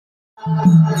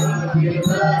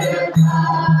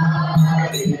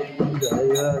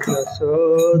Jaya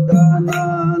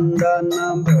Jashodanandana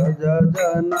Bhaja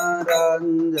Jana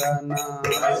Ranjana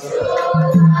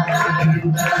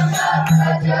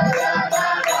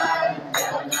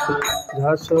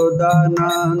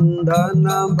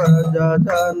Jashodanandana Bhaja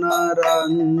Jana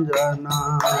Ranjana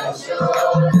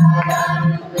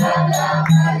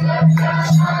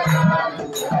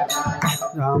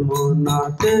Ramana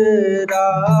Tera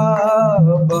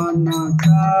Banachari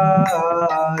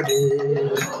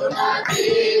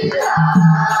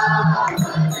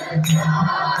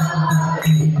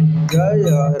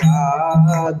Jaya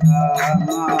Radha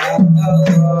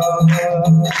Madhava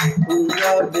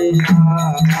Kunja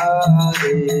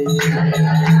Bihari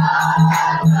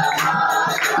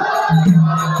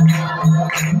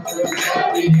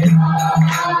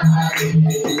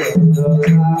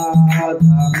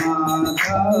Radha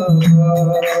Madhava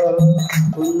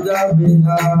Kunja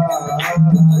Bihari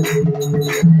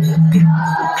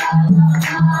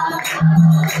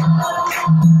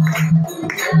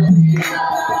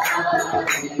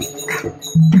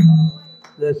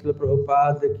जय श्री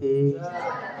प्रभुपाद की,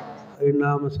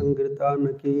 हरिनाम संकीर्तन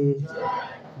की,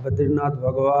 बद्रीनाथ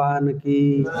भगवान की,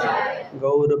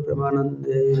 गौर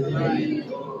प्रेमानंदे।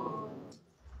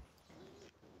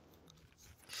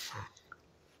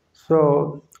 So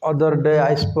other day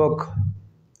I spoke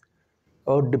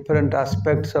about different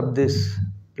aspects of this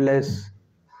place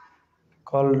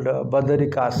called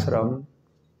Badrika Ashram.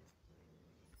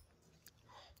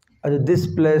 And this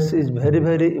place is very,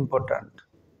 very important.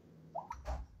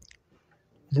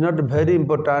 It's not very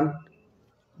important.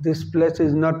 This place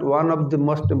is not one of the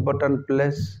most important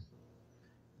place.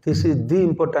 This is the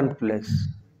important place.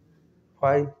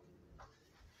 Why?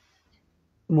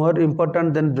 More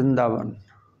important than Vrindavan.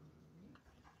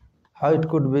 How it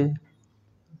could be?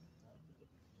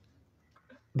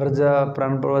 Braja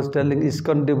Pranapur was telling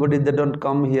ISKCON devotees, they don't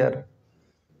come here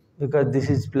because this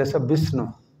is place of Vishnu.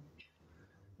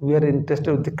 We are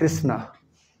interested with Krishna.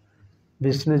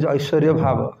 Vishnu is Aishwarya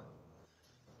Bhava.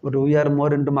 But we are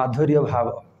more into Madhurya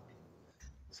Bhava.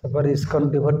 So for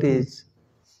ISKCON devotees,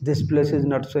 this place is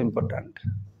not so important.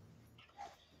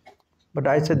 But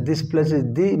I said this place is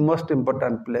the most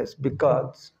important place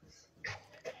because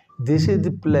this is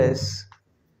the place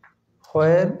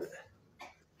where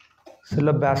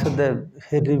Srila Vyasadeva,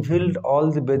 he revealed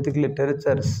all the Vedic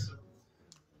literatures,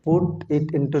 put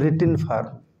it into written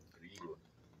form.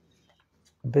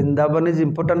 Vrindavan is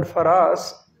important for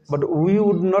us, but we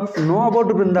would not know about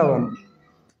Vrindavan.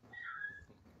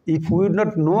 If we would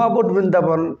not know about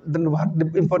Vrindavan, then what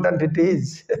important it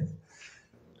is?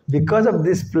 Because of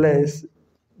this place,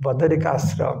 Badrika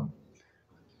Ashram,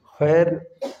 where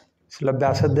Srila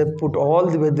Vyasadeva put all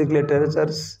the Vedic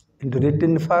literatures into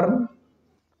written form,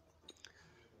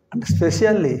 and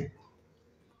especially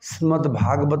Srimad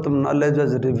Bhagavatam knowledge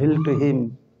was revealed to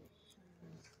him.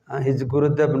 His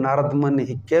Gurudev Narad Muni,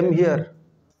 he came here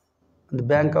on the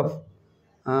bank of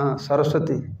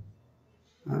Saraswati.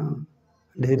 And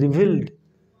he revealed,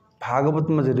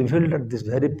 Bhagavatam was revealed at this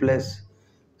very place.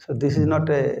 So this is not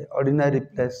an ordinary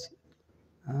place,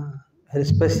 very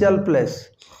special place.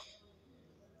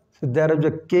 So there is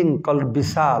a king called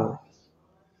Vishal.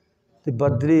 The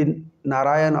Badri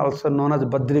Narayan, also known as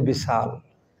Badri Vishal.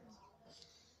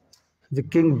 The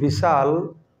king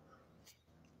Vishal,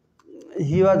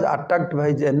 he was attacked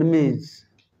by his enemies.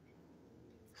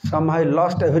 Somehow he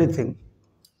lost everything.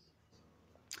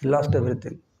 He lost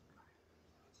everything.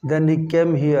 Then he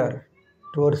came here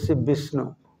to worship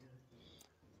Vishnu.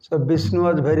 So Vishnu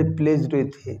was very pleased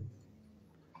with him.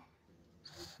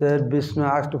 So Vishnu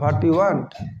asked, what do you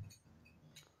want?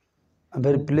 I'm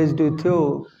very pleased with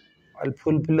you. I'll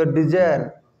fulfill your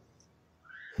desire.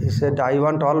 He said, I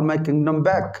want all my kingdom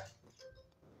back.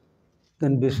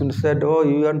 Then Vishnu said, oh,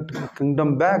 you want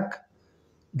kingdom back?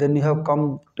 Then you have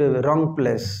come to a wrong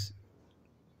place.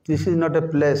 This is not a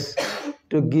place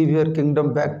to give your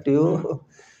kingdom back to you.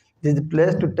 This is a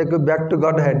place to take you back to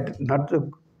Godhead, not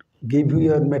to give you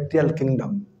your material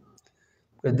kingdom.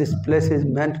 Because this place is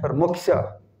meant for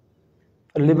moksha,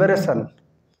 for liberation,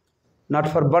 not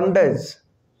for bondage.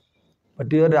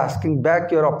 But you are asking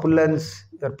back your opulence,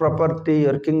 your property,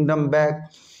 your kingdom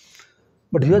back.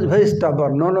 But he was very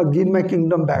stubborn. No, give my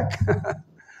kingdom back.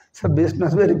 So Vishnu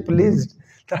was very pleased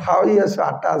that how he was so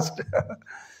attached.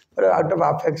 But out of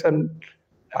affection,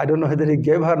 I don't know whether he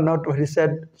gave her or not, but he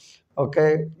said,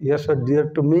 okay, you are so dear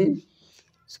to me.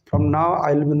 So from now,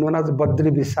 I will be known as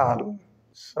Badri Vishal.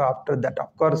 So after that,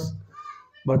 of course,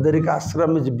 Badrika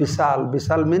Ashram is Vishal.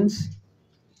 Vishal means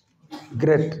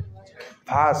great,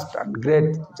 vast and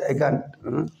great, giant.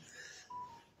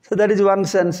 So So that is one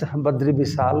sense, Badri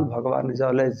Vishal, Bhagavan is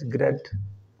always great.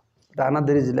 But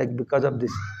another is like because of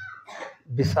this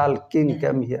Vishal king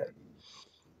came here.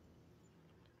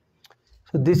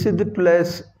 So this is the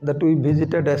place that we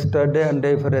visited yesterday and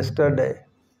day for yesterday.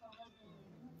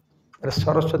 The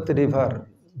Saraswati river.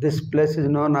 This place is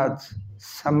known as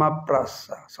Samapras,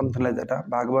 something like that.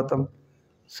 Bhagavatam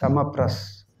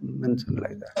Samapras mentioned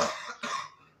like that.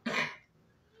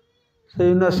 So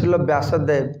you know Srila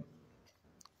Vyasadev.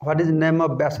 What is the name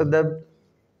of Vyasadev?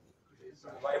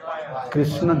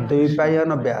 Krishna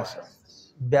Dvaipayana Vyasa.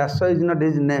 Vyasa is not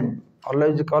his name.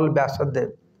 Always called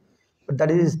Vyasadev. But that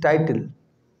is his title.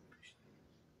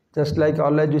 Just like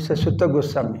always you say Sutta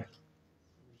Goswami.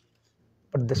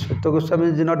 But the Sutta Goswami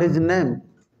is not his name.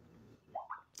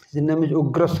 His name is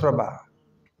Ugrasrava.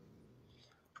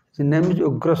 His name is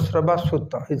Ugrasrava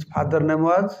Sutta. His father name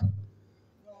was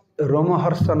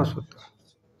Romaharsana Sutta.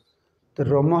 The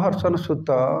Romaharsana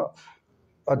Sutta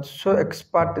was so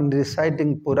expert in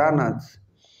reciting Puranas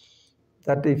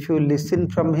that if you listen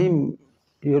from him,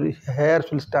 your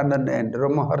hairs will stand on end.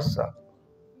 Romaharsa.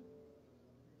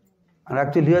 And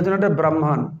actually he was not a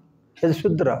Brahman, he is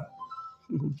Shudra.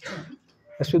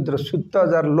 A Shudra.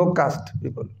 Suttas are low caste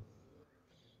people.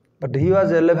 But he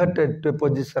was elevated to a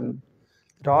position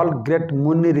that all great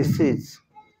Muni Rishis,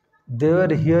 they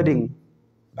were hearing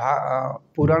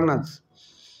Puranas.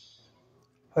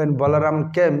 When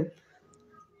Balaram came,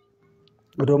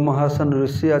 Romahasan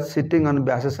Rishi was sitting on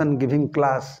Vyasasan giving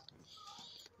class.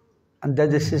 And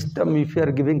there's a system, if you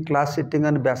are giving class sitting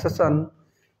on Vyasasan,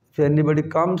 if anybody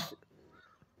comes,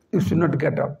 you should not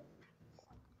get up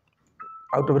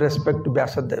out of respect to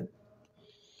Vyasadev.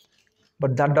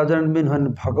 But that doesn't mean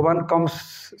when Bhagavan comes,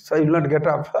 so he will not get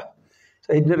up.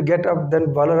 So he did not get up,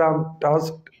 then Balaram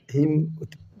tossed him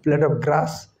with a blade of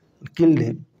grass and killed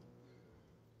him.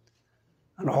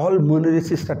 And all Muni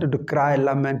Rishis started to cry,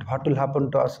 lament, what will happen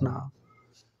to us now?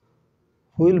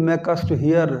 Who will make us to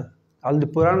hear all the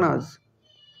Puranas?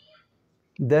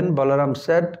 Then Balaram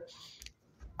said,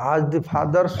 as the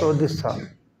father, so the son.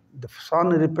 The son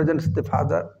represents the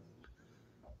father.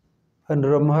 When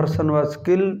Romaharsan was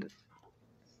killed,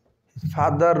 his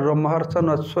father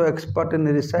Romaharsan was so expert in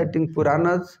reciting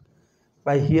Puranas,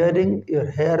 by hearing your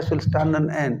hairs will stand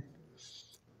on end.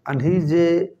 And he is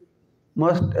a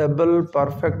most able,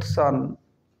 perfect son.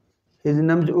 His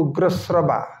name is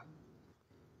Ugrasrava.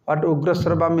 What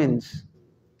Ugrasrava means?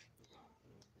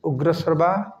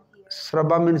 Ugrasrava,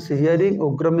 Srava means hearing,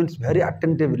 Ugra means very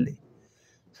attentively.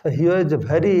 So he was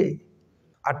very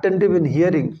attentive in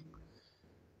hearing.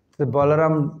 So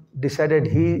Balaram decided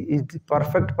he is the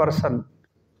perfect person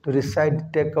to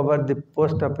recite, take over the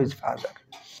post of his father.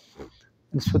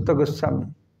 In Sutta Goswami,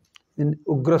 in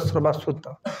Ugrasrava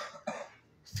Sutta.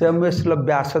 Same way Srila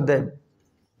Vyasadev.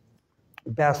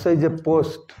 Vyasa is a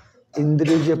post, Indra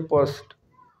is a post.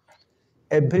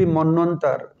 Every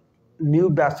Manvantar, new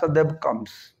Vyasadev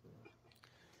comes.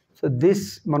 So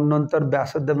this Manvantar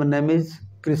Vyasadeva name is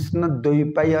Krishna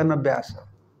Dvaipayana Vyasa.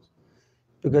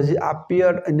 Because he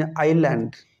appeared in an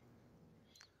island.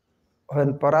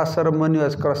 When Parasara Muni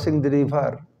was crossing the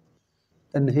river,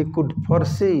 then he could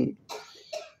foresee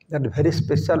that very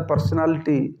special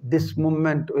personality, this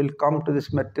movement will come to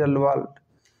this material world.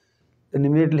 Then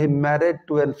immediately he married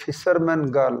to a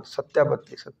fisherman girl,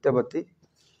 Satyavati,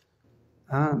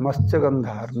 Matsya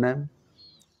her name.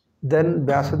 Then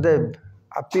Vyasadev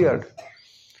appeared,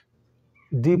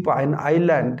 Deepa, an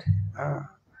island,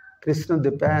 Krishna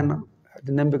Dvaipayana,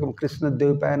 the name became Krishna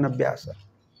Dvaipayana Vyasa.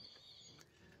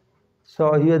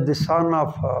 So he is the son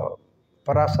of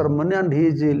Parasara Muni and he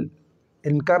is the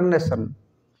incarnation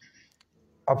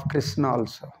of Krishna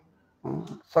also,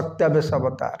 Satyavasa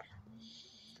avatar.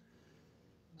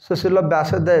 So Srila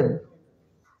Vyasadev,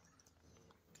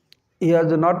 he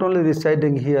is not only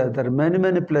residing here, there are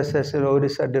many places in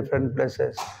Orissa, different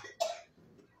places.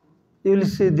 You will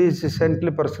see these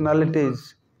saintly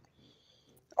personalities,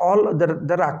 all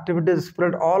their activities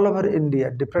spread all over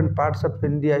India, different parts of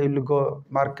India. You will go,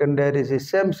 Markandeya, see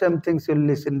same things you will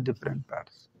listen in different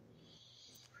parts.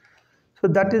 So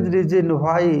that is the reason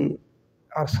why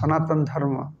our Sanatana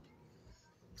Dharma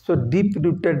so deep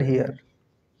rooted here.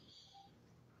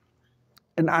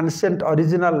 In ancient,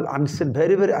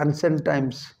 very ancient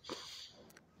times,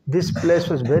 this place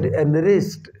was very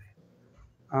enriched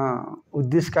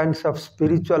with these kinds of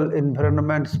spiritual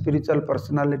environment, spiritual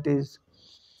personalities.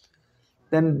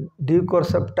 Then due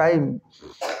course of time,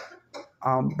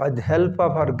 by the help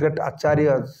of our great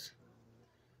acharyas,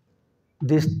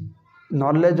 this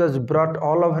knowledge was brought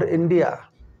all over India.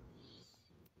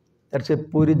 That's a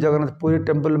Puri Jagannath Puri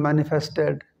temple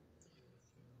manifested.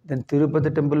 Then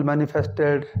Tirupati temple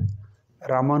manifested,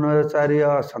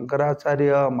 Ramanujacharya,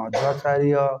 Shankaracharya,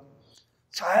 Madhvacharya,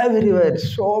 everywhere,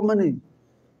 so many.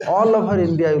 All over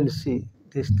India you will see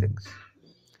these things.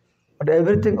 But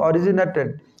everything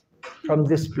originated from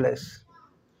this place.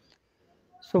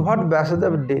 So what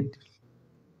Vasudev did?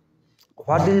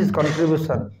 What is his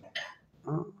contribution?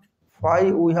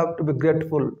 Why we have to be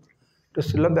grateful to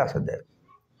Srila Vasudev?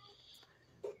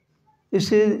 You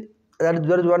see, there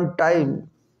was one time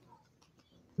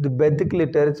the Vedic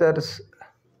literatures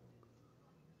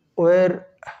were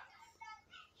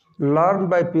learned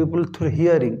by people through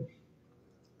hearing.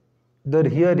 Their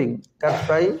hearing. That's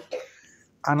why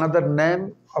another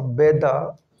name of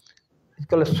Veda is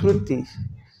called Shruti.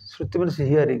 Shruti means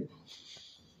hearing.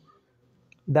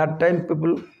 That time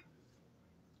people,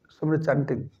 somebody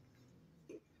chanting.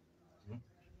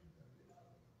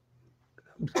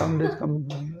 Sound is coming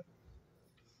from here.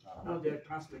 No, they are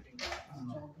translating.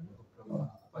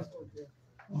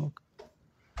 Okay.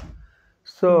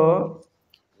 So,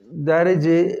 there is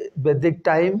a Vedic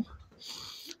time,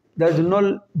 there is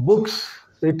no books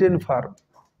written for.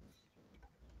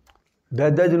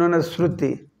 Veda is known as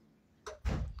Shruti.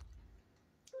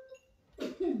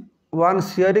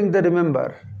 Once hearing, they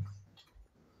remember.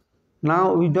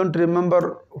 Now we don't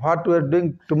remember what we are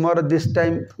doing tomorrow, this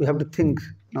time we have to think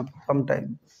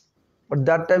sometime. But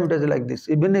that time it was like this.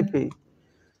 Even if few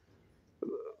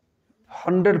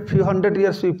hundred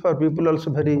years before, people also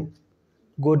very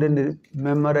good in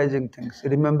memorizing things,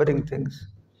 remembering things.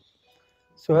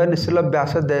 So when Srila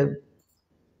Vyasadeva,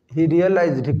 he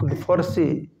realized he could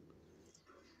foresee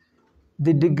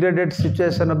the degraded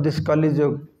situation of this Kali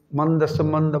Yuga, manda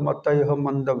samanda matayaha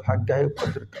manda bhagyaha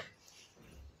upadrita.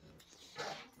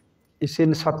 It's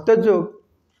in Satya Yuga,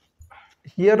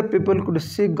 here people could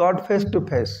see God face to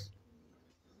face.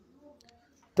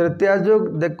 Tritiya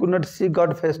Yuga, they could not see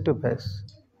God face to face.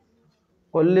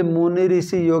 Only Muni,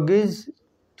 Rishi, Yogis,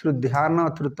 through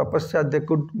dhyana, through tapasya, they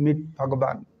could meet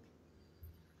Bhagavan.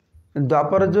 In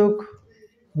Dwapara Yuga,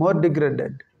 more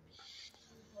degraded.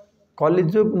 Kali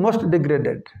Yuga, most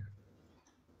degraded.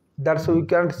 That's why we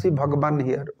can't see Bhagavan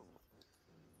here.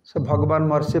 So Bhagavan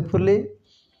mercifully,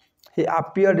 he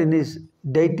appeared in his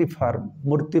deity form,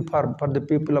 Murti form for the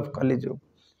people of Kali Yuga.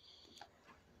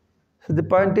 So the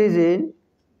point is in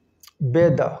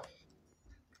Veda.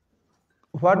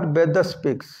 What Veda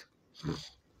speaks?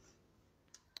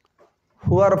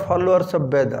 Who are followers of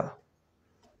Veda?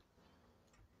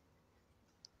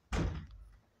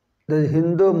 The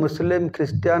Hindu, Muslim,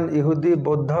 Christian, Yehudi,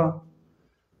 Buddha,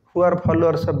 who are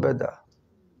followers of Veda?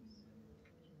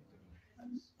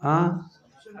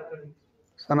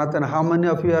 Sanatan. How many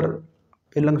of you are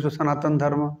belongs to Sanatan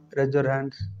Dharma? Raise your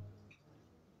hands.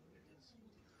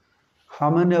 How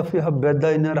many of you have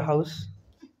Veda in your house?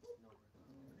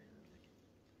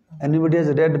 Anybody has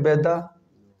read Veda?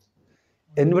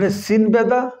 Anybody has seen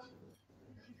Veda?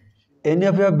 Any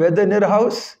of you have Veda in your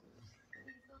house?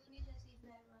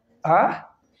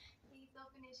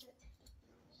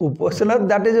 Upanishad,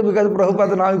 that is because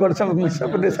Prabhupada now got some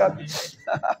Upanishad.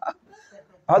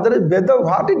 Otherwise, Veda,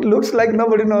 what it looks like,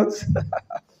 nobody knows.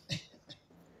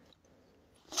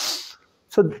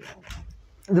 So,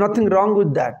 there's nothing wrong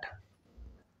with that.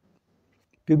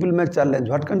 People may challenge,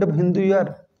 what kind of Hindu you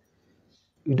are?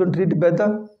 You don't read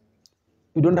Veda?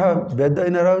 You don't have Veda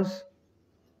in your house?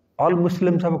 All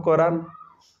Muslims have Quran.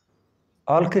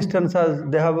 All Christians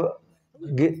they have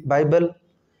Bible.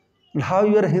 How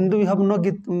you are Hindu, you have no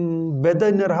Veda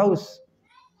in your house?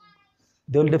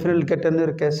 They will definitely get in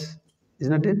your case.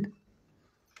 Isn't it?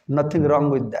 Nothing wrong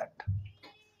with that.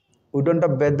 We don't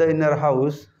have Veda in our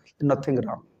house, nothing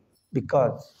wrong.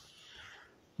 Because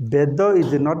Veda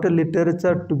is not a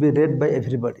literature to be read by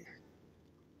everybody.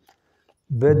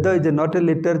 Veda is not a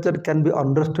literature can be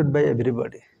understood by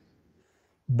everybody.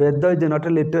 Veda is not a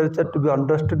literature to be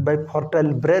understood by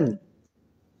fertile brain.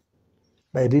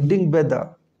 By reading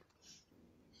Veda,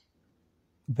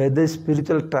 Veda is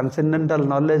spiritual transcendental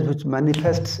knowledge which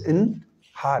manifests in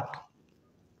heart.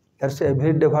 That's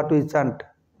every day what we chant.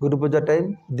 Guru Puja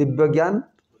time, Divya Gyan,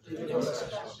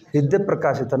 Hridaya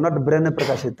Prakashita, not brain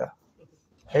Prakashita.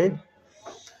 Right?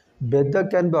 Veda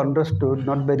can be understood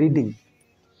not by reading.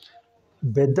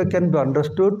 Veda can be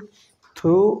understood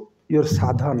through your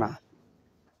sadhana.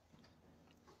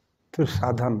 Through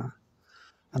sadhana.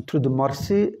 And through the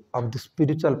mercy of the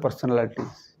spiritual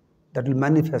personalities that will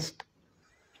manifest.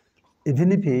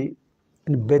 Even if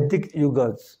in Vedic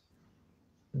yugas,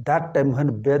 that time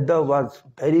when Veda was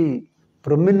very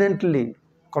prominently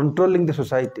controlling the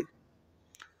society.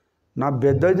 Now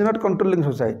Veda is not controlling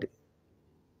society.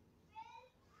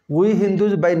 We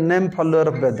Hindus by name follower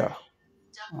of Veda.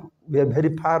 We are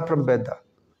very far from Veda.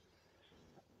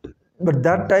 But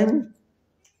that time,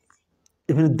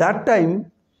 even that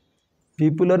time,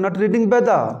 people are not reading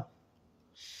Veda.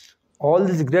 All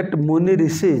these great Muni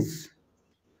Rishis,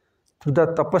 through the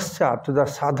tapasya, through the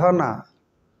sadhana,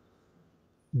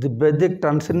 the Vedic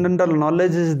transcendental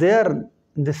knowledge is there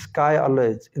in the sky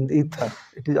always, in the ether.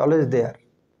 It is always there.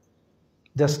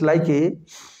 Just like a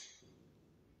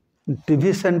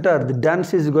TV center, the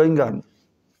dance is going on.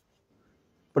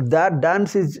 But that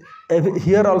dance is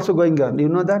here also going on. You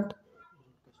know that?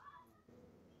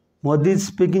 Modi is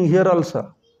speaking here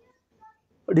also.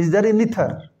 But is there in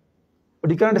ether?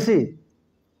 But you can't see.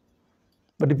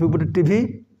 But if you put a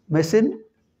TV machine,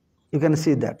 you can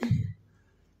see that.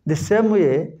 The same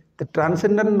way, the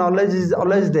transcendent knowledge is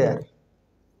always there.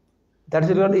 That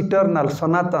is called eternal,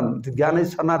 Sanatan. The Jnana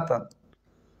is Sanatan.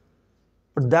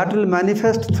 But that will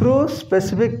manifest through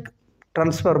specific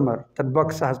transformer. That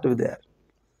box has to be there.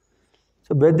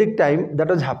 So Vedic time, that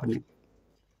was happening.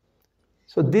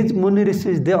 So these Muni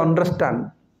Rishis, they understand.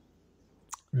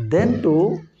 Then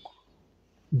to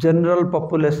general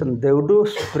population, they would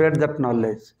spread that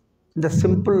knowledge in the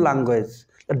simple language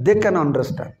that they can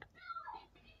understand.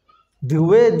 The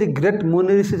way the great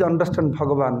Muni Rishis understand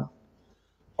Bhagavan,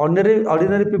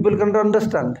 ordinary people cannot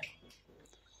understand.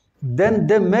 Then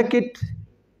they make it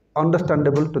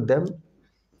understandable to them.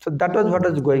 So that was what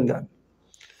was going on.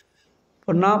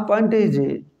 But now point is,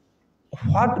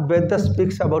 what Veda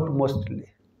speaks about mostly?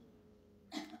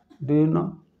 Do you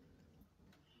know?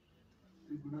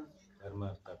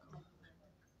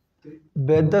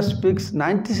 Veda speaks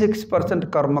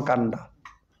 96% karma kanda,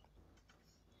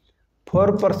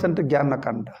 4% jnana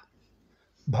kanda.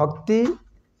 Bhakti,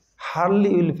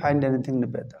 hardly you will find anything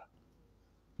in Veda.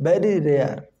 Very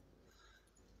rare.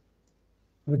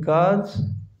 Because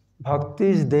bhakti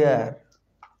is there.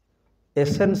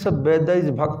 Essence of Veda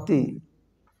is bhakti.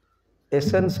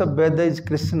 Essence of Veda is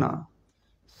Krishna.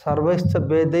 Sarvaischa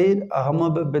Vedair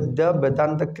ahamava vidya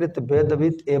vedanta krit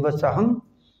vedavit eva saham.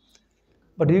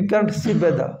 But you can't see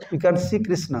Veda. You can't see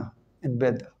Krishna in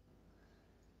Veda.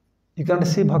 You can't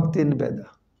see bhakti in Veda.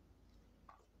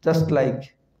 Just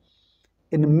like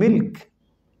in milk,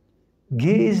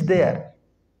 ghee is there.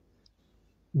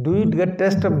 Do you get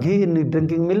taste of ghee in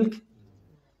drinking milk?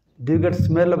 Do you get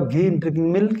smell of ghee in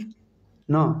drinking milk?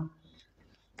 No.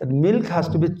 That milk has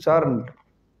to be churned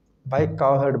by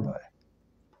cowherd boy.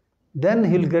 Then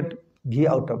he'll get ghee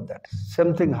out of that.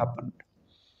 Same thing happened.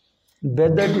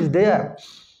 Veda is there.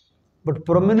 But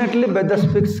prominently Veda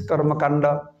speaks karma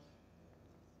kanda.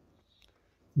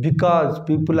 Because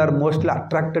people are mostly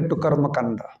attracted to karma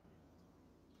kanda.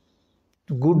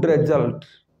 To good result.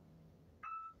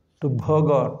 To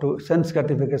bhoga, to sense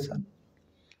gratification.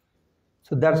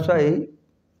 So that's why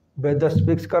Veda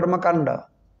speaks karma kanda.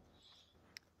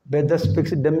 Veda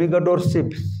speaks demigod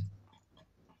worships.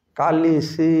 Kali,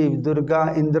 Shiv,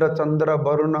 Durga, Indra, Chandra,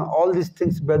 Varuna, all these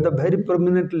things Veda very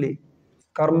prominently.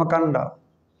 Karma kanda.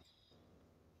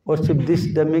 Worship this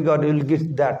demigod, you will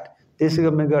get that. This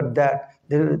demigod, that.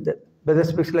 Veda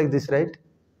speaks like this, right?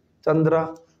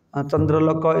 Chandra, Chandra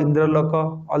Loka, Indra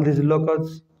Loka, all these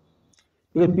lokas.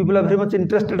 Because people are very much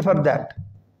interested for that.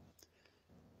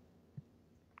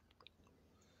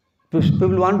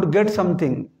 People want to get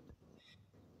something.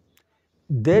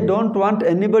 They don't want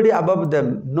anybody above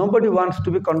them. Nobody wants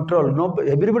to be controlled.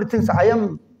 Everybody thinks I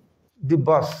am the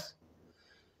boss.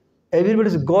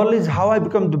 Everybody's goal is how I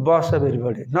become the boss of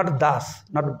everybody. Not das,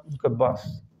 not a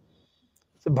boss.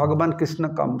 So Bhagavan Krishna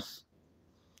comes.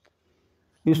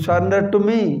 You surrender to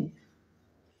me.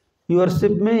 You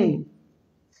worship me.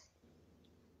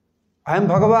 I am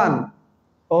Bhagavan.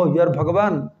 Oh, you are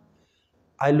Bhagavan.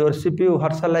 I'll worship you.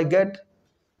 What shall I get?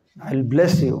 I'll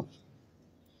bless you.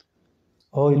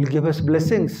 Oh, you'll give us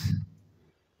blessings.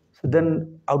 So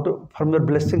then, from your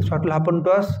blessings, what will happen to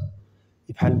us?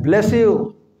 If I'll bless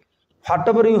you,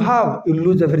 whatever you have, you'll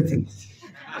lose everything.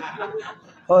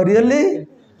 Oh, really?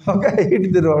 Okay,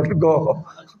 hit the road, go.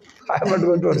 I'm not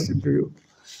going to worship you.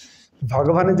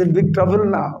 Bhagavan is in big trouble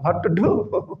now. What to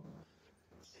do?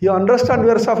 You understand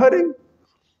we are suffering?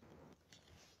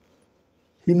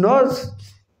 He knows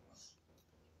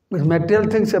material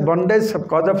things are bondage,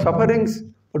 cause of sufferings,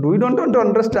 but we don't want to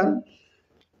understand.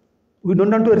 We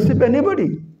don't want to worship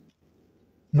anybody.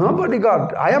 Nobody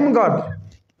God. I am God.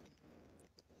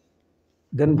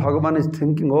 Then Bhagavan is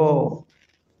thinking, oh,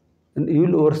 and you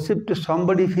will worship to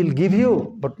somebody if he will give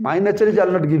you, but my nature is I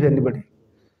will not give anybody.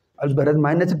 Whereas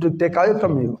my nature to take away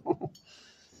from you.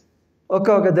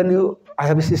 Okay, then I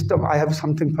have a system, I have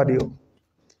something for you.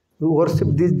 You worship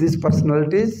these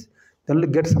personalities, then you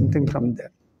get something from them.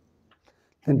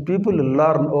 Then people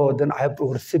learn, oh, then I have to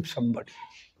worship somebody.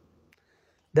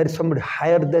 There is somebody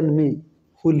higher than me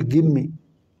who will give me.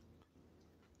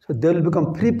 So they will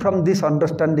become free from this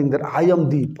understanding that I am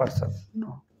the person.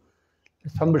 No.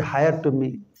 Somebody higher to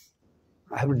me.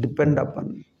 I have to depend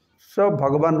upon. So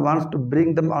Bhagavan wants to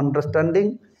bring them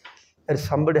understanding there is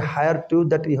somebody higher to you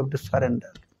that you have to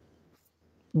surrender.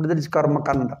 But that is karma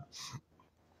kanda.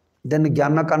 Then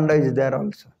jnana kanda is there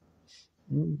also.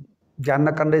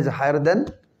 Jnana kanda is higher than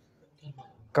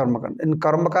karma kanda. In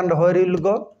karma kanda, where you will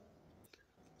go?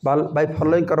 By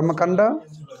following karma kanda,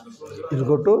 you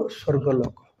will go to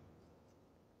Swargaloka.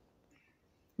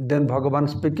 Then Bhagavan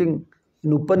speaking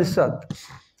in Upanishad.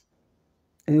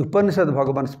 In Upanishad,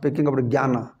 Bhagavan speaking about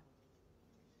jnana.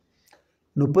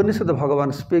 In Upanishad,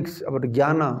 Bhagavan speaks about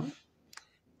jnana,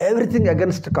 everything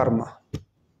against karma.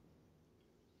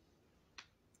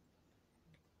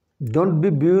 Don't be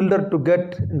bewildered to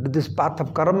get into this path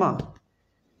of karma.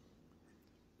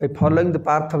 By following the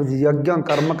path of yajna,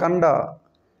 karma kanda,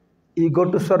 you go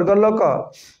to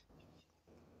Swargaloka.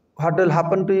 What will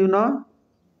happen to you now?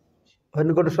 When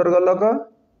you go to Swargaloka,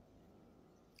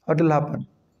 what will happen?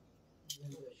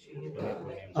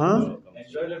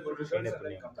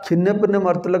 Chinna Punna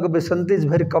Martulaka Besanti is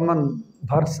very common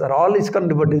verse. All is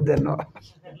contributed there now.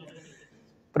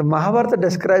 But Mahabharata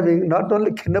describing not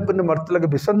only Chinna Punna Martulaka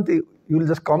Besanti, you will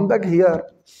just come back here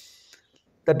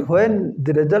that when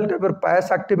the result of your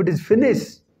pious activity is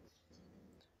finished,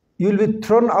 you will be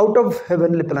thrown out of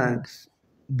heavenly planets.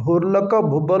 Bhurlaka,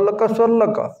 Bhubalaka,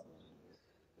 Swarlaka.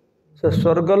 So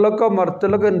Swargalaka,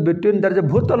 Martulaka, in between there is a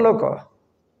Bhutalaka.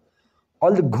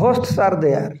 All the ghosts are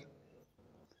there.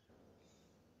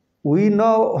 We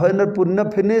know when the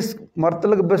Punya finishes,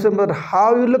 Martulaka Besam, but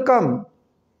how you will come?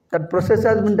 That process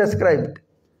has been described.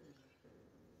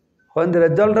 When the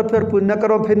result of your Punya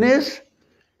Karma finish,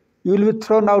 you will be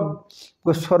thrown out.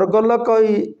 Because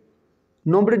Swargalaka,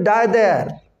 nobody die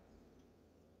there.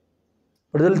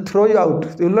 But they will throw you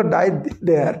out. You will not die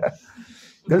there.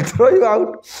 They will throw you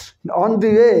out. On the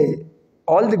way,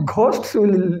 all the ghosts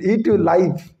will eat you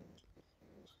alive.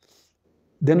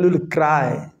 Then you will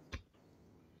cry.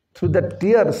 Through the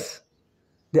tears,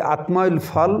 the Atma will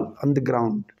fall on the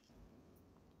ground.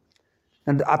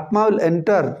 And the Atma will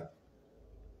enter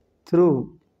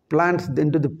through plants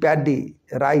into the paddy,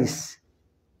 rice.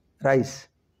 Rice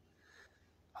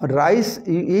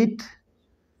you eat,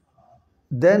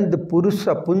 then the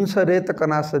Purusha, Punsa Reta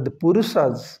Kanasa, the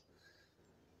Purushas,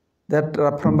 that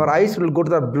from rice will go to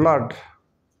the blood,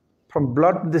 from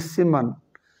blood to the semen,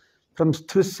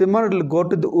 through semen it will go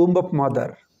to the womb of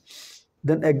mother,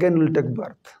 then again will take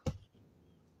birth.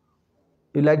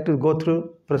 You like to go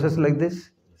through process like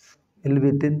this? You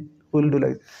will be thin, who will do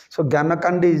like this? So Jnana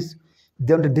Kanda is,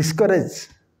 they want to discourage.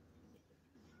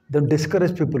 They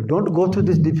discourage people. Don't go through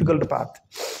this difficult path.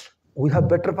 We have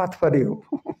better path for you.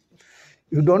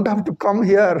 You don't have to come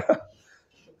here.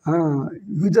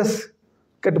 You just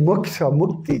get moksha,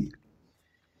 mukti.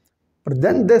 But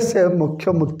then they say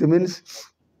moksha, mukti means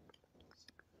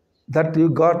that you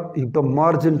to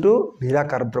merge into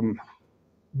Nirakara Brahma,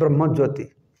 Brahma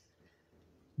Jyoti.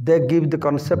 They give the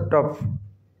concept of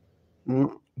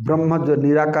Brahma,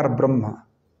 Nirakara Brahma.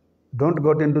 Don't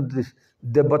go into this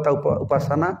Devata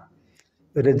Upasana.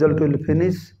 The result will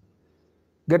finish.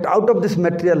 Get out of this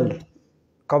material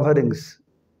coverings.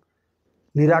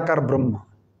 Nirakara Brahma.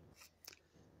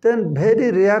 Then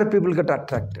very rare people get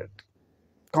attracted.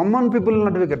 Common people will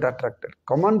not get attracted.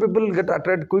 Common people get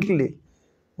attracted quickly.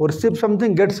 Worship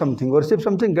something, get something. Worship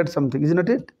something, get something. Isn't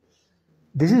it?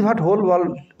 This is what whole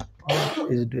world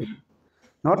is doing.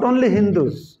 Not only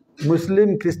Hindus,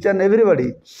 Muslim, Christian,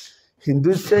 everybody.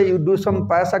 Hindus say you do some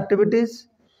pious activities,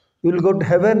 you will go to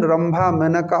heaven, Rambha,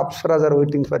 Menaka, Apsaras are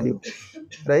waiting for you.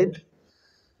 Right?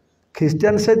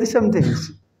 Christians say the same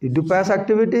things. You do pious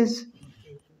activities,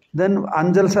 then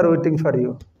angels are waiting for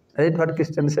you. Right? What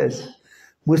Christian says.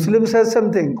 Muslim says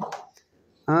something.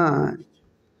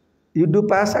 You do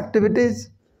pious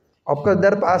activities. Of course,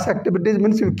 their pious activities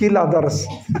means you kill others.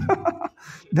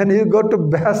 Then you go to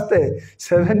Baste,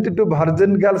 72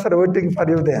 virgin girls are waiting for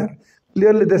you there.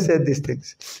 Clearly they say these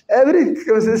things. Every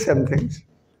case is same things.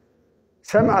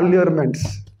 Some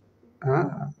allurements.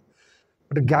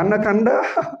 But Jnana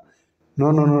Kanda,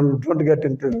 no, don't get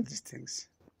into these things.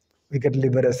 We get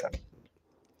liberation.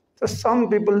 So some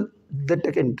people, they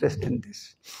take interest in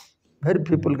this. Very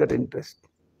people get interest.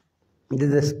 This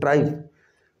is a strife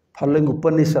following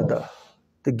Upanishad,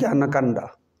 the Jnana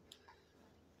Kanda.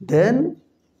 Then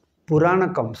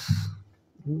Purana comes.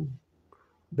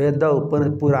 Veda,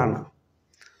 Upanishad, Purana.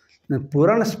 Then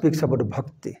Purana speaks about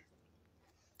bhakti.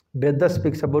 Veda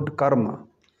speaks about karma.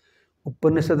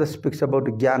 Upanishad speaks about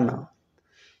jnana.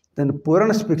 Then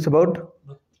Purana speaks about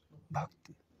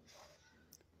bhakti.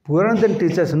 Purana then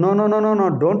teaches, no,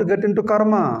 don't get into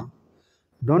karma.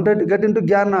 Don't get into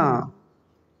jnana.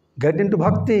 Get into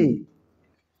bhakti.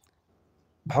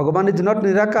 Bhagavan is not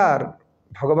nirakar.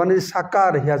 Bhagavan is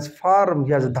sakar. He has form,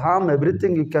 he has dham,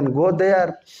 everything. You can go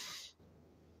there.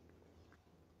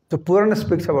 So Purana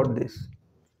speaks about this.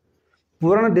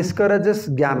 Purana discourages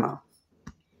jnana.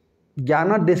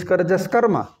 Jnana discourages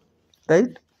karma.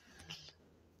 Right?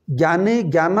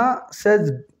 Jnana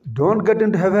says, don't get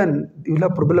into heaven. You will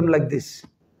have problem like this.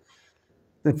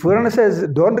 The Purana says,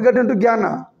 don't get into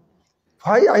jnana.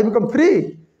 Why? I become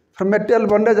free from material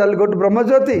bondage. I will go to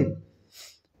Brahmajyoti.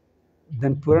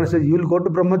 Then Purana says, you will go to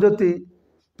Brahmajyoti,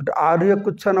 but Arya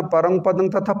Kuchana Parang Padang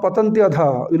Tatha Patanti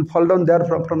Adha. You will fall down there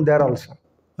from there also.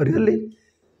 Really?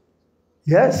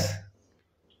 Yes.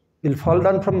 You will fall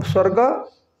down from Swarga.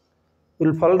 You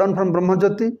will fall down from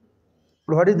Brahmajyoti.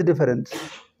 But what is the difference?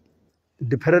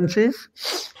 The difference is,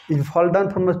 if you fall down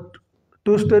from a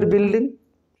 2-story building,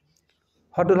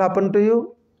 what will happen to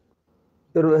you?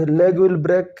 Your leg will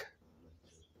break,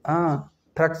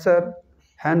 fracture,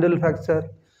 hand will fracture.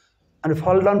 And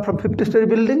fall down from 50-story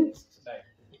building?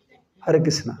 Hare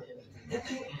Krishna.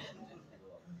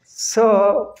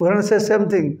 So, Purana says same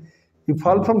thing. You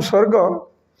fall from Swarga,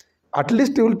 at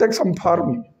least you will take some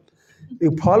form.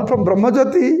 You fall from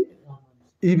Brahmajyoti,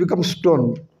 you become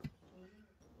stone.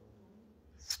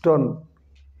 Stone.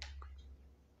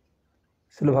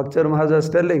 Srila Bhakti Maharaj was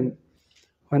telling,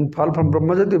 when you fall from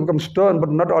Brahmajyoti, you become stone,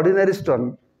 but not ordinary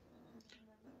stone.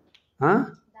 Huh?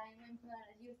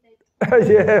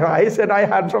 Yeah, I said I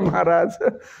heard from Maharaj.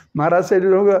 Maharaj said,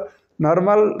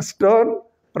 normal stone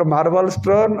or marble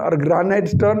stone or granite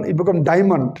stone, it become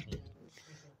diamond.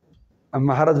 And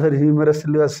Maharaj very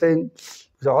humorously was saying,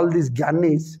 all these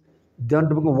jnanis, they want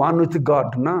to become one with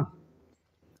God, no?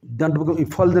 They want to become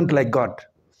effulgent like God.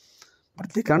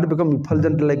 But they can't become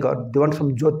effulgent like God. They want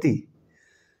some jyoti.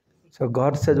 So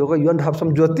God says, okay, you want to have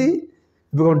some jyoti? You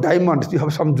become diamonds, you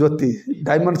have some jyoti.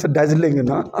 Diamonds are dazzling,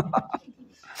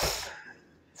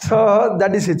 So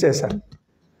that is situation.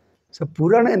 So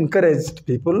Purana encouraged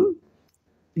people,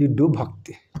 you do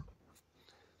bhakti.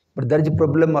 But there is a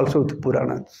problem also with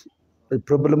Puranas. There is a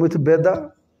problem with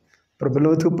Veda, problem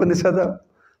with Upanishad,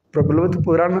 problem with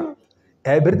Purana.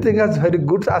 Everything has very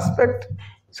good aspect,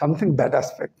 something bad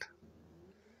aspect.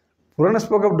 Purana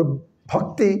spoke about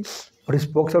bhakti, but he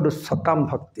spoke about sakam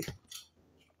bhakti.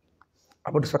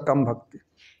 About sakam bhakti.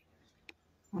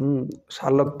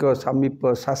 Shalakya,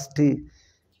 Samipa, Sasti,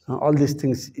 all these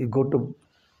things, you go to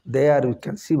there, you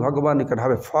can see Bhagavan, you can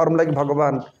have a form like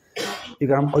Bhagavan, you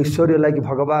can have Aishwarya like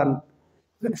Bhagavan,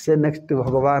 you can say next to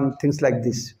Bhagavan, things like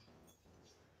this.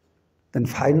 Then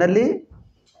finally,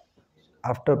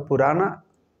 after Purana,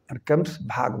 there comes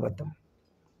Bhagavatam.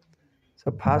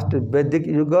 So first is Vedic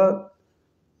Yuga,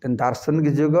 then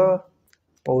Darshanik Yuga,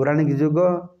 Pauranic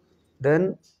Yuga,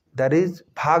 then there is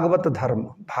Bhagavata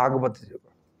Dharma, Bhagavata Yuga.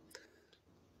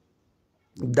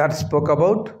 That spoke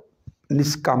about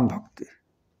Niskam Bhakti.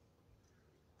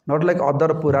 Not like other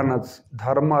Puranas,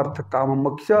 Dharma, Artha, Kama,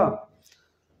 Moksha,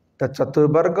 the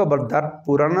Chaturvarga, but that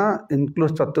Purana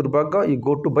includes Chaturvarga, you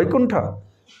go to Vaikuntha.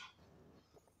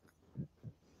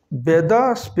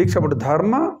 Veda speaks about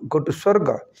Dharma, go to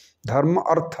Swarga, Dharma,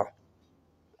 Artha.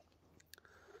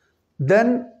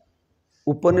 Then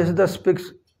Upanishad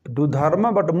speaks do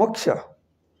Dharma, but Moksha.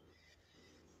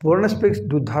 Purana speaks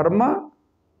do Dharma,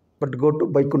 but go to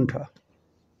Vaikuntha.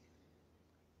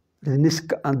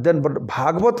 And then, but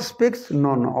Bhagavat speaks,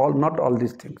 no, not all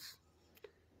these things.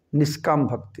 Niskam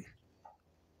Bhakti.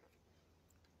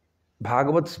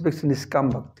 Bhagavat speaks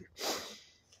Niskam Bhakti.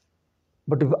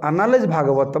 But if you analyze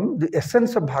Bhagavatam, the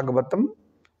essence of Bhagavatam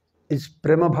is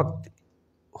Prema Bhakti,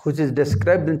 which is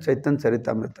described in Chaitanya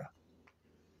Charitamrita.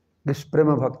 This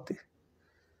Prema Bhakti.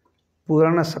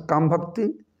 Purana Sakam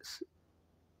Bhakti,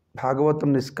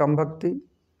 Bhagavatam Niskam Bhakti.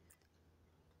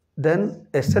 Then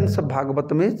essence of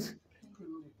Bhagavatam is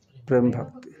Prem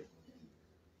Bhakti.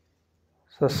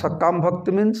 So Sakam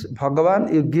Bhakti means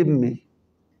Bhagavan, you give me,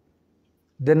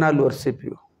 then I'll worship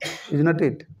you. Isn't that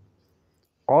it?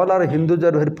 All our Hindus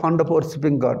are very fond of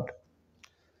worshipping God.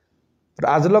 But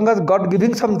as long as God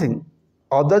giving something,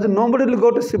 otherwise nobody will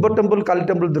go to Shiva temple, Kali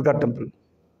temple, Durga temple.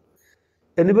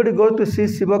 Anybody goes to see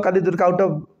Shiva, Kali, Durga out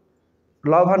of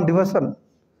love and devotion?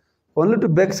 Only to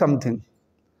beg something.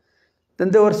 Then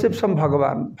they worship some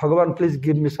Bhagavan. Bhagavan, please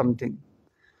give me something.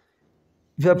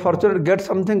 If you are fortunate to get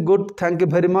something good, thank you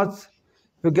very much.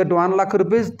 If you get 1 lakh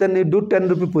rupees, then you do 10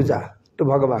 rupee puja to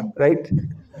Bhagavan, right?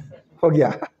 Ho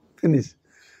gaya, finish.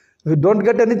 If you don't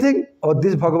get anything, oh,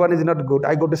 this Bhagavan is not good,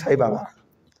 I go to Sai Baba.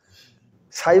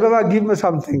 Sai Baba give me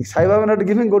something. Sai Baba not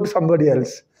giving, go to somebody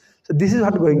else. So this is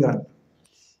what going on.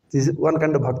 This is one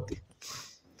kind of bhakti.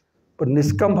 But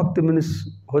Niskam bhakti means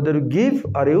whether you give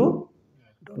or you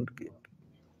don't give.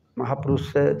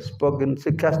 Mahaprabhu spoke in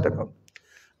Sikhastakam.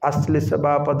 Asli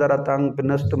sabha padaratang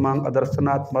pinastamang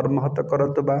adarsanat marmahata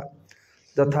karataba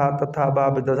datha tatha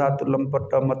ba vidadhatulam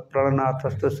patta mat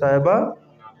prananathasta saiba.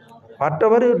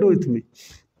 Whatever you do with me,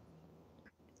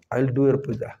 I will do your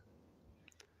puja.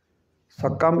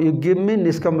 Sakam you give me,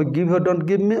 Niskam you give or don't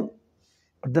give me.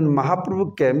 But then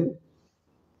Mahaprabhu came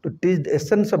to teach the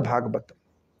essence of Bhagavatam.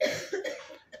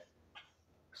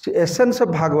 See, essence of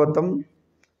Bhagavatam,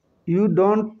 you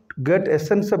don't get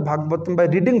essence of Bhagavatam by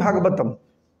reading Bhagavatam.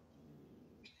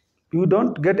 You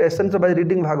don't get essence by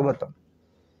reading Bhagavatam.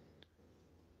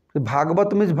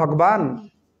 Bhagavatam is Bhagavan.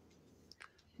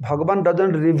 Bhagavan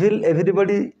doesn't reveal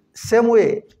everybody same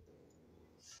way.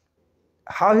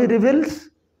 How he reveals?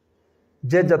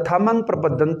 Je jathamang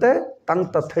prapadyante tang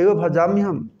tathaiva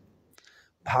bhajamyam.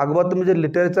 Bhagavatam is a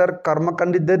literature, karma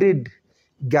kandi they read,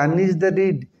 Gyanis they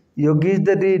read, Yogis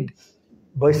they read,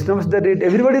 Vaishnavas they read,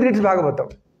 everybody reads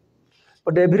Bhagavatam.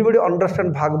 But everybody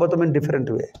understands Bhagavatam in different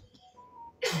way.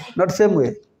 Not same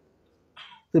way.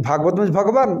 The Bhagavatam is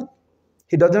Bhagavan.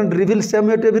 He doesn't reveal same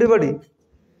way to everybody.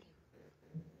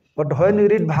 But when you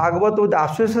read Bhagavata with the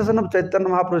association of Chaitanya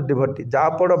Mahaprabhu's devotee,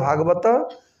 Jaha Pada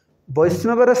Bhagavata,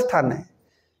 Vaishnavara Sthane,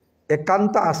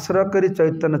 Ekanta Asra Kari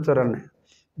Chaitanya Charane,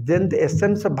 then the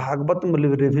essence of Bhagavatam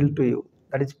will be revealed to you.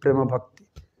 That is Prema Bhakti.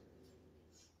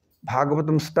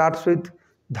 Bhagavatam starts with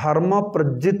Dharma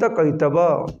Prajita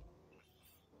Kaitava.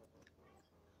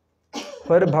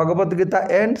 Where Bhagavad Gita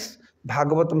ends,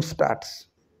 Bhagavatam starts.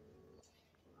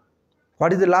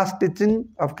 What is the last teaching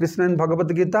of Krishna in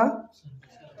Bhagavad Gita?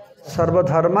 Sarva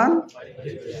Dharman.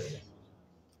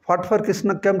 What for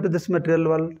Krishna came to this material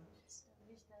world?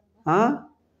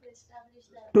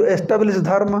 To establish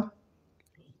Dharma.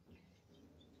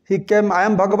 He came, I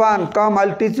am Bhagavan, come, I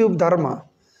will teach you Dharma.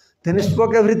 Then he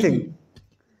spoke everything.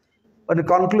 But in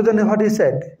conclusion, what he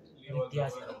said?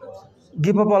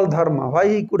 Give up all Dharma. Why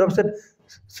he could have said,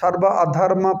 Sarva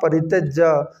Adharma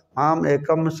Paritejya Mam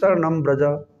Ekam Saranam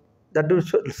Braja. That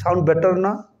would sound better,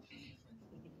 no?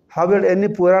 How will any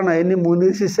Purana, any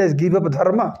Muni says, give up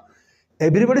Dharma?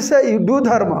 Everybody says, you do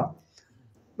Dharma.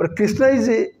 But Krishna is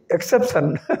the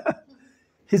exception.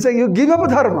 He's saying, you give up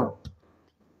Dharma.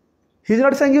 He's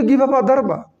not saying you give up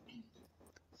Adharma.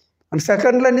 And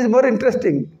second line is more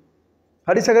interesting.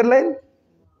 What is second line?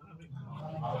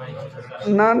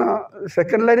 No.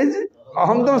 Second line is,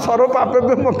 Aham tam sarva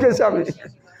papabhyo mokhyasami.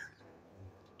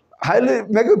 I will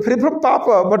make you free from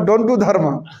Papa, but don't do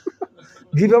Dharma.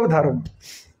 Give up Dharma.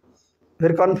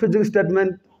 Very confusing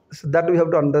statement, so that we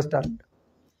have to understand.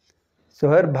 So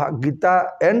here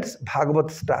Gita ends,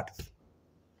 Bhagavat starts.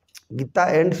 Gita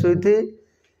ends with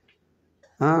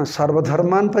Sarva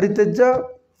Dharman Paritejya,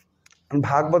 and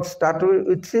Bhagavat starts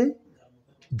with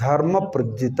Dharma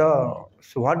Prajita.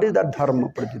 So what is that Dharma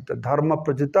Prajita? Dharma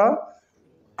Prajita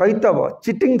Kaitava,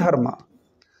 cheating Dharma.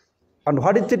 And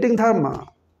what is cheating Dharma?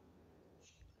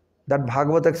 That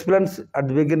Bhagavat explains at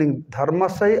the beginning, Dharma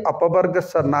sai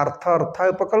apavargasya nartha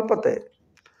artha upakalpate.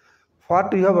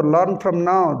 What you have learned from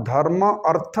now, Dharma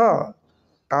artha,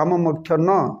 kama moksha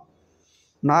na,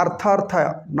 nartha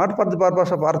artha, not for the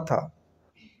purpose of artha,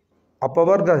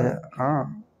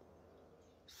 apavargasya.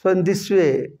 So in this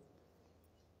way,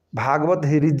 Bhagavat,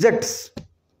 he rejects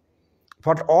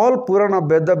what all Purana,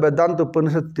 Veda, Vedanta,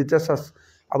 Upanishad teaches us,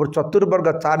 our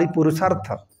Chaturvarga, Chari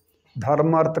Purusartha,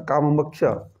 Dharma, Artha, Kama,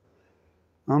 Moksha.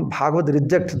 Bhagavad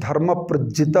rejects Dharma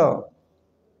Prajita.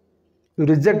 You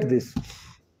reject this.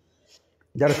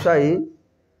 That's why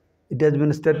it has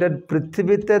been stated,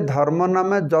 Prithivite Dharma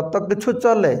Name Jata Kichu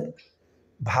Chale,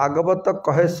 Bhagavata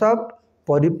Kahe Sab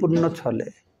Paripurna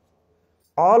Chale.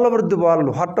 All over the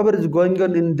world, whatever is going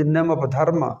on in the name of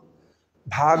Dharma,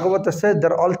 Bhagavata says they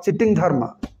are all cheating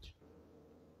Dharma.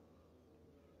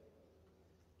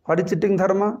 What is cheating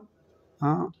Dharma?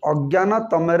 Ajnana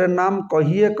tamere naam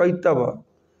kahiye kaitava.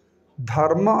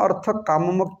 Dharma artha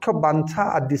kamamoksha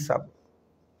bancha adi sab.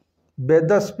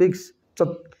 Veda speaks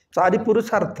Chari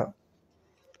Purusartha.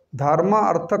 Dharma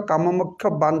artha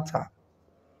kamamoksha bancha.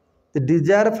 The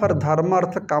desire for Dharma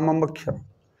artha kamamoksha.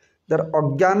 There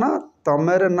ajnana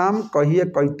tamere naam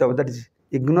kahiye kaitava. That is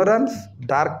ignorance,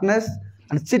 darkness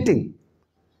and cheating.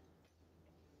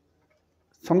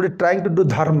 Somebody trying to do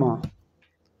Dharma,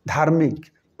 dharmic,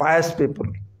 pious people.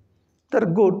 They are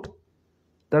good.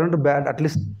 They are not bad. At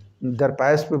least they are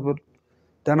pious people.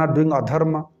 They are not doing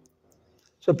adharma.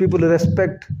 So people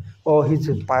respect, oh, he's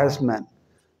a pious man.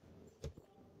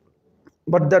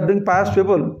 But they're doing pious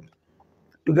people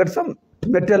to get some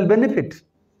material benefit.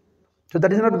 So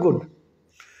that is not good.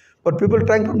 But people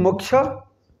trying for moksha,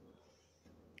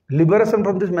 liberation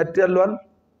from this material world,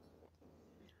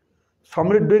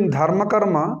 somebody doing dharma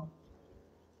karma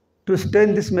to stay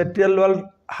in this material world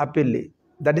happily.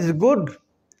 That is good.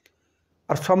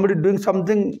 Or somebody doing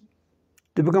something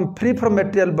to become free from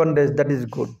material bondage, that is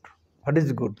good. What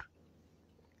is good?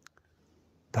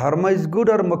 Dharma is good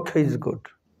or moksha is good?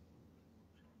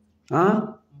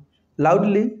 Huh?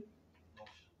 Loudly?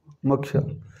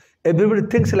 Moksha. Everybody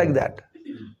thinks like that.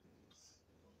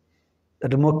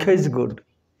 That moksha is good.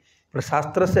 But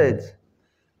Shastra says,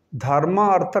 dharma,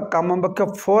 artha, kama,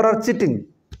 moksha, 4 are cheating.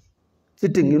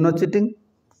 Cheating, you know cheating?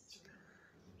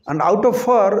 And out of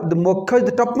 4, the moksha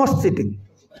is the topmost cheating.